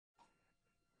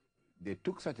they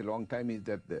took such a long time is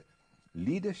that the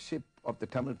leadership of the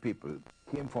Tamil people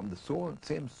came from the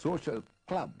same social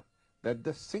club that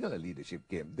the Sinhala leadership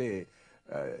came. They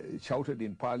shouted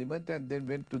in parliament and then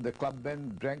went to the club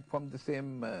and drank from the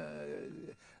same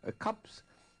cups.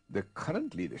 The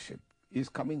current leadership is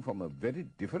coming from a very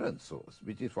different source,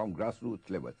 which is from grassroots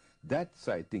level. That's,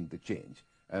 I think, the change.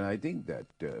 And I think that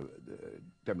the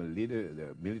Tamil leader,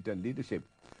 the militant leadership,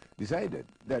 decided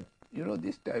that,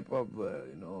 this type of,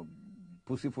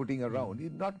 pussyfooting around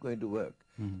is not going to work.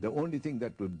 The only thing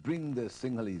that will bring the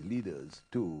Sinhalese leaders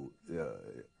to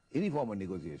any form of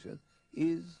negotiation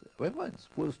is weapons,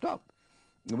 full stop.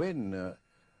 When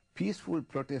peaceful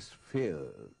protests fail,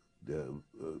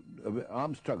 the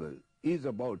armed struggle is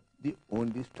about the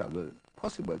only struggle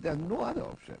possible. There's no other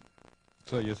option.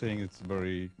 So you're saying it's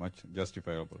very much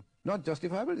justifiable? Not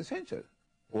justifiable, essential.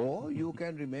 Or you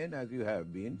can remain as you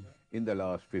have been in the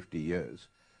last 50 years,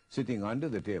 sitting under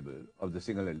the table of the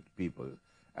Sinhala people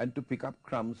and to pick up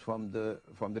crumbs from the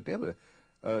table.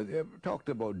 They have talked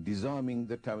about disarming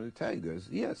the Tamil tigers.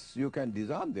 Yes, you can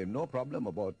disarm them, no problem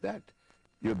about that.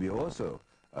 You'll be also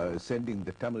sending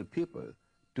the Tamil people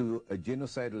to a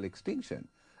genocidal extinction.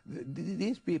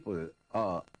 These people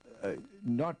are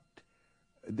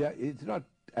it's not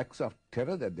acts of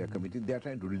terror that they're committing, they're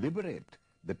trying to liberate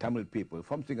the Tamil people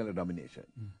from Sinhala domination.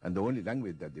 And the only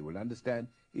language that they will understand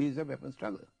is a weapon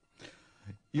struggle.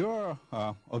 You're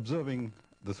observing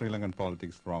the Sri Lankan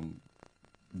politics from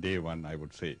day one, I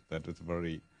would say. That it's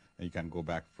very, you can go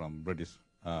back from British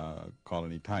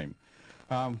colony time.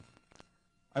 I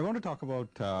want to talk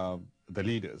about the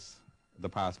leaders, the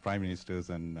past prime ministers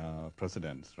and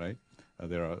presidents, right?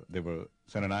 There were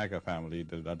Senanayaka family,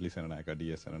 the Dudley Senanayaka,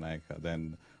 D.S. Senanayaka,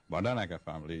 then Bandanayaka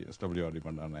family, S.W.R.D.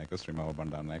 Bandanayaka, Srimava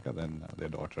Bandanayaka, then their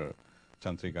daughter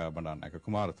Chandrika Bandanayaka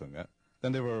Kumaratunga.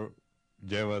 Then there were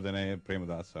Jayawardene,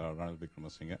 Premadasa, Ranil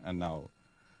Wickremesinghe, and now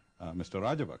Mr.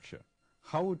 Rajapaksa.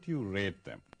 How would you rate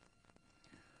them?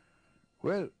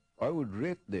 Well, I would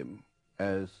rate them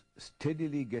as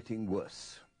steadily getting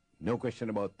worse. No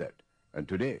question about that. And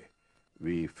today,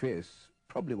 we face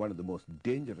probably one of the most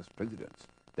dangerous presidents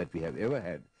that we have ever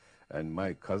had. And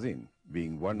my cousin,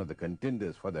 being one of the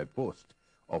contenders for that post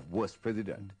of worst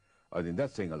president, I think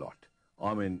that's saying a lot.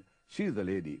 I mean, she's the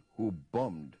lady who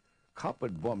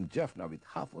carpet-bombed Jaffna with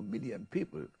 500,000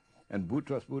 people. And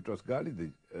Boutros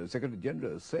Ghali, the Secretary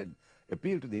General,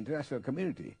 appealed to the international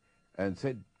community and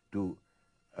said to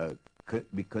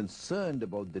be concerned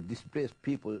about the displaced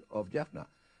people of Jaffna.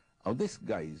 Now, this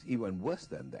guy is even worse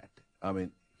than that. I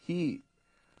mean,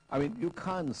 you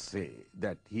can't say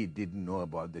that he didn't know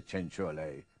about the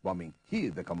Chenchola bombing. He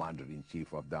is the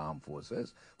commander-in-chief of the armed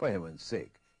forces, for heaven's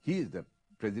sake. He is the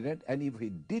president, and if he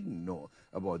didn't know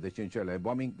about the Chenchola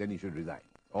bombing, then he should resign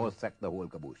or sack the whole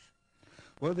caboose.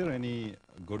 Were there any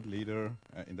good leader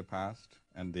in the past,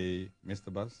 and they missed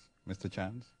the bus, missed the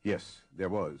chance? Yes, there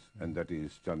was, and that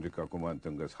is Chandrika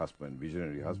Kumaratunga's husband,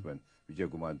 visionary husband, Vijay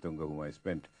Kumaratunga, whom I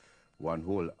spent one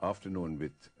whole afternoon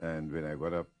with. And when I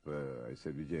got up, I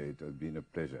said, Vijay, it has been a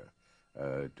pleasure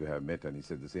to have met. And he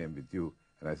said, the same with you.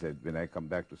 And I said, when I come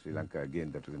back to Sri Lanka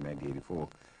again, that was in 1984,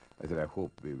 I said, I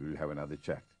hope we will have another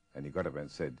chat. And he got up and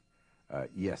said,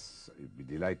 yes, it would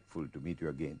be delightful to meet you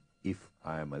again if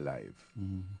I am alive.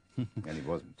 And he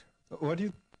wasn't. What do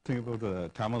you think about the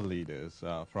Tamil leaders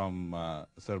from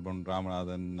Sarbon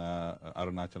Ramanathan,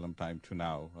 Arunachalam time to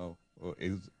now?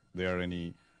 Is there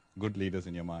any good leaders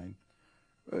in your mind?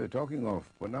 Talking of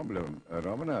Ponnambalam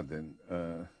Ramanathan,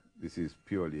 this is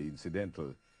purely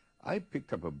incidental. I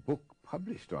picked up a book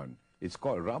published on, it's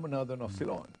called Ramanathan of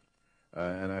Ceylon.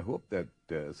 And I hope that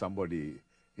somebody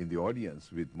in the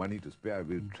audience with money to spare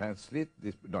will translate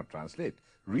this,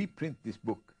 reprint this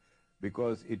book,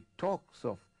 because it talks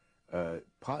of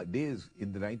days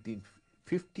in the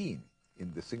 1915,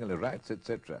 in the Sinhala riots,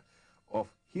 etc., of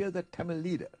here the Tamil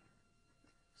leader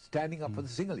standing up for the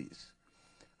Sinhalese.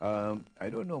 I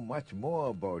don't know much more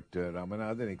about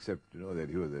Ramanathan except to know that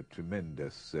he was a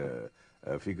tremendous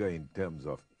figure in terms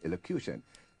of elocution.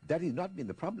 That has not been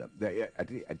the problem. At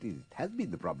least it has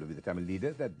been the problem with the Tamil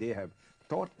leaders, that they have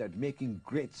thought that making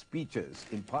great speeches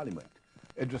in parliament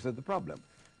addresses the problem.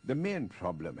 The main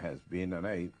problem has been, and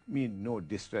I mean no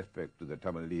disrespect to the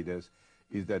Tamil leaders,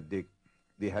 is that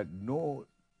they had no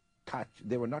touch,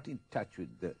 they were not in touch with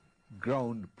the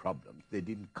ground problems. They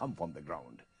didn't come from the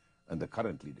ground, and the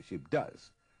current leadership does.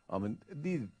 I mean,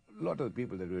 a lot of the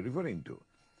people that we're referring to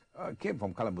came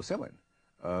from Colombo 7,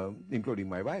 including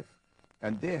my wife,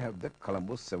 and they have the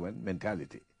Colombo 7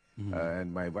 mentality.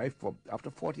 And my wife,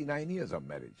 after 49 years of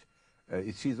marriage,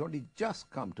 she's only just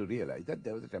come to realize that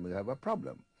there was a Tamil have a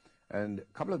problem. And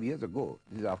a couple of years ago,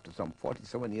 this is after some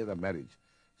 47 years of marriage,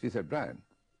 she said, Brian,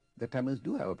 the Tamils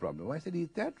do have a problem. I said, is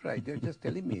that right? You're just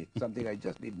telling me something I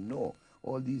just didn't know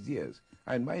all these years.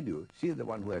 And mind you, she is the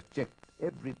one who has checked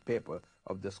every paper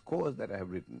of the scores that I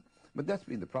have written. But that's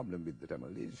been the problem with the Tamil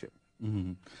leadership.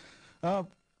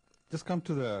 Just come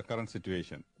to the current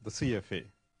situation, the CFA,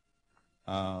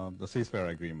 the ceasefire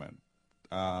agreement.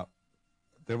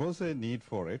 There was a need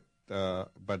for it,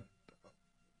 but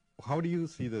how do you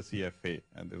see the CFA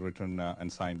and the written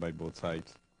and signed by both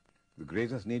sides? The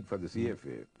greatest need for the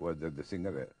CFA was that the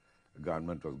Sinhala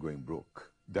government was going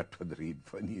broke. That was the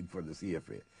need for the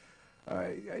CFA.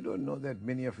 I don't know that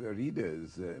many of your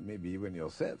readers, maybe even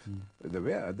yourself, are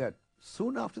aware that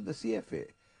soon after the CFA,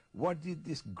 what did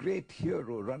this great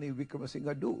hero, Ranil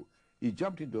Wickremesinghe, do? He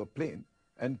jumped into a plane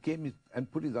and came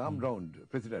and put his arm round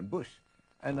President Bush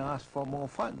and asked for more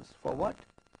funds. For what?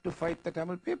 To fight the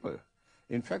Tamil people.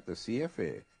 In fact, the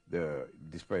CFA,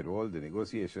 despite all the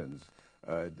negotiations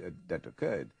that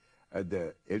occurred,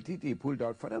 the LTT pulled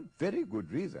out for a very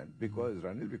good reason, because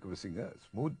Ranil Wickremesinghe,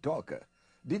 smooth talker,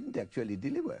 didn't actually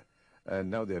deliver. And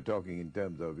now they're talking in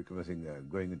terms of Wickremesinghe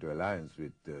going into alliance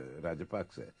with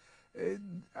Rajapaksa.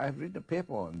 I've written a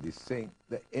paper on this saying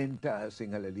the entire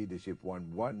Sinhala leadership,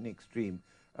 one extreme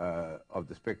of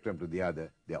the spectrum to the other,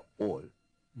 they are all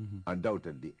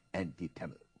undoubtedly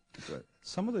anti-Tamil.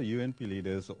 Some of the UNP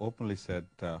leaders openly said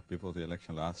before the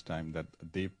election last time that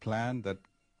they planned that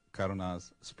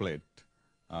Karuna's split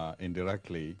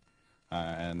indirectly,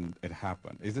 and it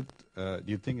happened. Is it? Do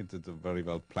you think it's very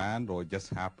well planned, or it just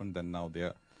happened and now they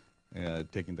are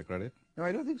taking the credit? No,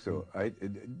 I don't think so.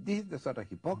 This is the sort of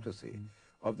hypocrisy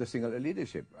of the Sinhala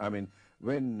leadership. I mean,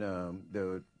 when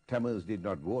the Tamils did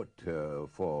not vote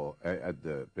at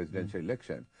the presidential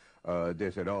election,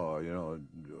 they said, oh, you know,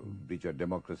 breach of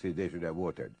democracy, they should have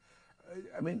voted.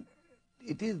 I mean,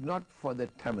 it is not for the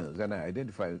Tamils, and I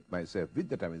identify myself with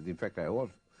the Tamils. In fact, I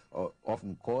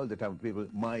often call the Tamil people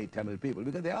my Tamil people,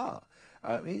 because they are.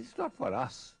 It's not for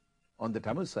us on the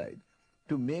Tamil side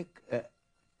to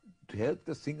help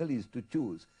the Sinhalese to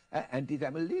choose an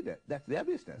anti-Tamil leader. That's their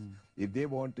business. If they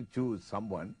want to choose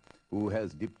someone who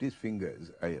has dipped his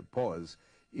fingers, paws,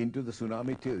 into the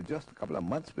tsunami till just a couple of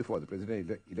months before the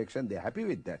presidential election, they're happy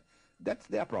with that. That's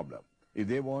their problem. If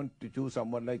they want to choose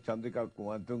someone like Chandrika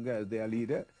Kumantunga as their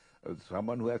leader,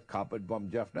 someone who has carpet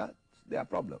bombed Jaffna, it's their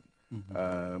problem.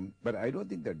 But I don't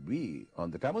think that we,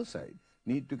 on the Tamil side,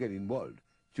 need to get involved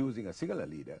choosing a Sinhala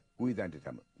leader who is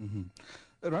anti-Tamil.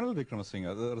 Ranil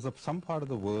Wickremesinghe, there's some part of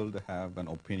the world that have an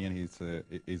opinion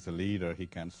he's a leader, he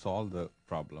can solve the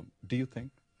problem. Do you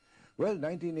think? Well,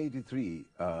 1983,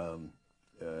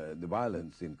 the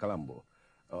violence in Colombo,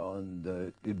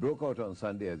 it broke out on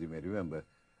Sunday, as you may remember.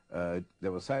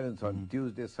 There was silence on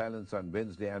Tuesday, silence on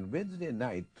Wednesday, and Wednesday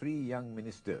night, 3 young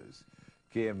ministers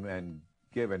came and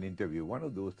gave an interview. One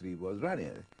of those 3 was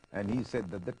Ranil, and he said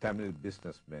that the Tamil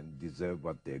businessmen deserve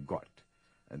what they got.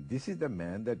 And this is the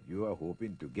man that you are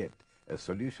hoping to get a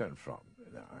solution from.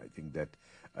 I think that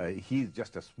he's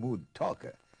just a smooth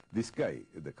talker. This guy,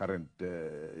 the current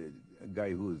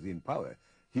guy who's in power,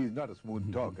 he's not a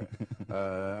smooth talker.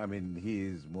 I mean, he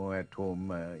is more at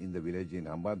home in the village in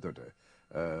Hambantota.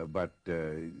 But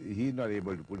he's not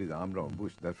able to put his arm around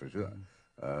Bush, that's for sure.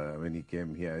 When he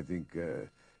came here, I think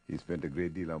he spent a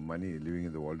great deal of money living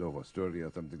in the Waldorf Astoria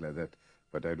or something like that.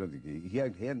 But I don't think he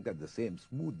hadn't got the same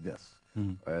smoothness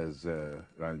as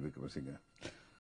Ranil Wickremesinghe.